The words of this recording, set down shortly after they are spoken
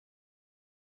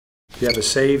You have a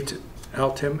saved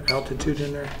altitude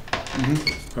in there?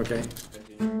 Mm-hmm. Okay.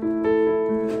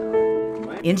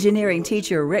 Engineering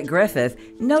teacher Rick Griffith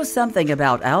knows something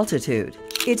about altitude.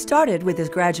 It started with his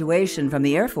graduation from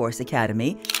the Air Force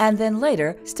Academy and then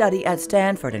later study at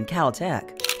Stanford and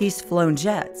Caltech. He's flown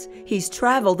jets. He's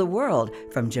traveled the world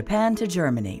from Japan to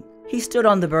Germany. He stood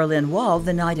on the Berlin Wall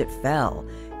the night it fell.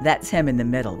 That's him in the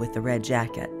middle with the red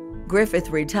jacket. Griffith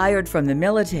retired from the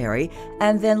military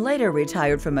and then later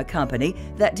retired from a company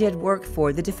that did work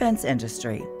for the defense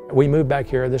industry. We moved back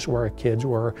here, this is where our kids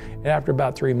were, and after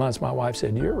about 3 months, my wife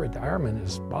said, "Your retirement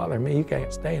is bothering me. You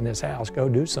can't stay in this house, go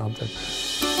do something."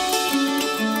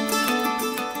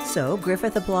 So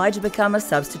Griffith applied to become a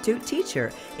substitute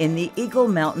teacher in the Eagle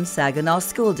Mountain-Saginaw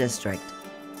School District.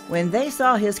 When they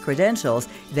saw his credentials,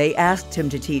 they asked him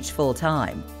to teach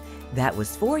full-time. That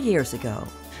was 4 years ago.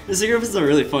 Mr. Griffith's a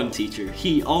really fun teacher.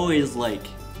 He always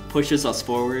pushes us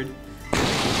forward.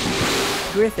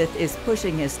 Griffith is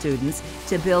pushing his students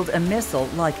to build a missile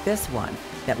like this one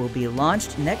that will be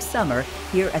launched next summer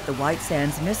here at the White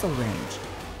Sands Missile Range.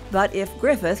 But if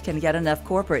Griffith can get enough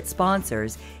corporate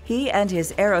sponsors, he and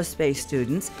his aerospace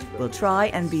students will try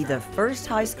and be the first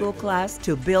high school class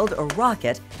to build a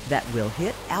rocket that will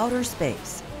hit outer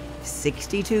space,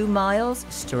 62 miles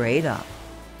straight up.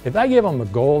 If I give them a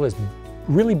goal that's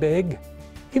really big,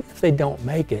 even if they don't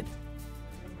make it,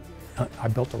 I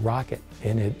built a rocket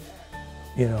and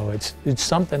it's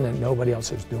something that nobody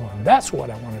else is doing. That's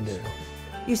what I want to do.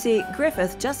 You see,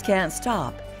 Griffith just can't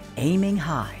stop aiming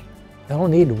high. I don't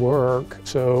need to work,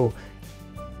 so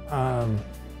I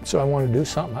want to do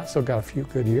something. I still got a few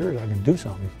good years I can do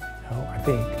something, I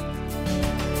think.